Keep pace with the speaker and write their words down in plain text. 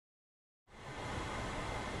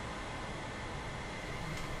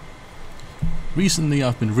Recently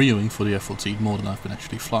I've been RIOing for the F-14 more than I've been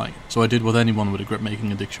actually flying, so I did what anyone with a grip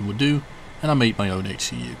making addiction would do, and I made my own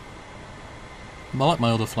HCU. Like my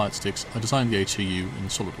other flight sticks, I designed the HCU in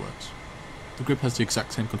SolidWorks. The grip has the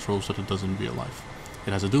exact same controls that it does in real life.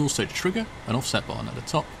 It has a dual stage trigger, an offset button at the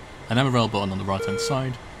top, an MRL button on the right hand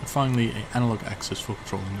side, and finally an analog axis for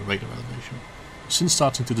controlling the radar elevation. Since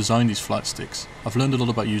starting to design these flight sticks, I've learned a lot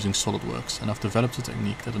about using SolidWorks, and I've developed a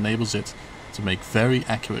technique that enables it to make very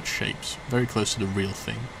accurate shapes, very close to the real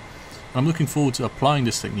thing. And I'm looking forward to applying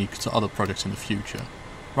this technique to other projects in the future.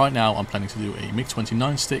 Right now I'm planning to do a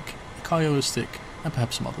MiG-29 stick, a Kiowa stick, and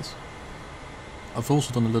perhaps some others. I've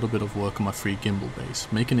also done a little bit of work on my free gimbal base,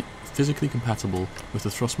 making it physically compatible with the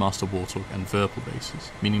Thrustmaster Warthog and Virpil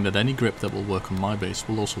bases, meaning that any grip that will work on my base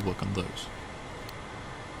will also work on those.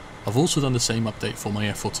 I've also done the same update for my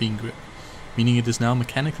F-14 grip, meaning it is now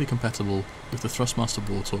mechanically compatible with the Thrustmaster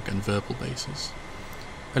Warthog and Virpil bases.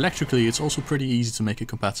 Electrically it's also pretty easy to make it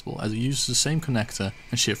compatible as it uses the same connector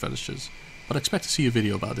and shift registers, but I expect to see a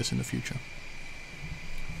video about this in the future.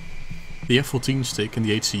 The F-14 stick and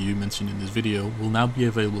the HCU mentioned in this video will now be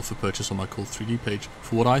available for purchase on my Cold 3D page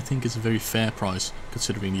for what I think is a very fair price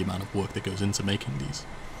considering the amount of work that goes into making these.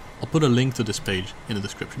 I'll put a link to this page in the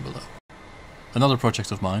description below. Another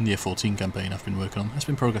project of mine, the F-14 campaign I've been working on, has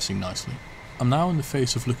been progressing nicely. I'm now in the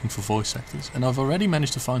phase of looking for voice actors, and I've already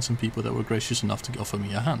managed to find some people that were gracious enough to offer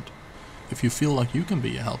me a hand. If you feel like you can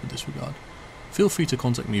be a help in this regard, feel free to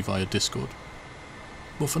contact me via Discord.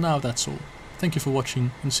 But for now that's all. Thank you for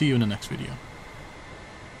watching and see you in the next video.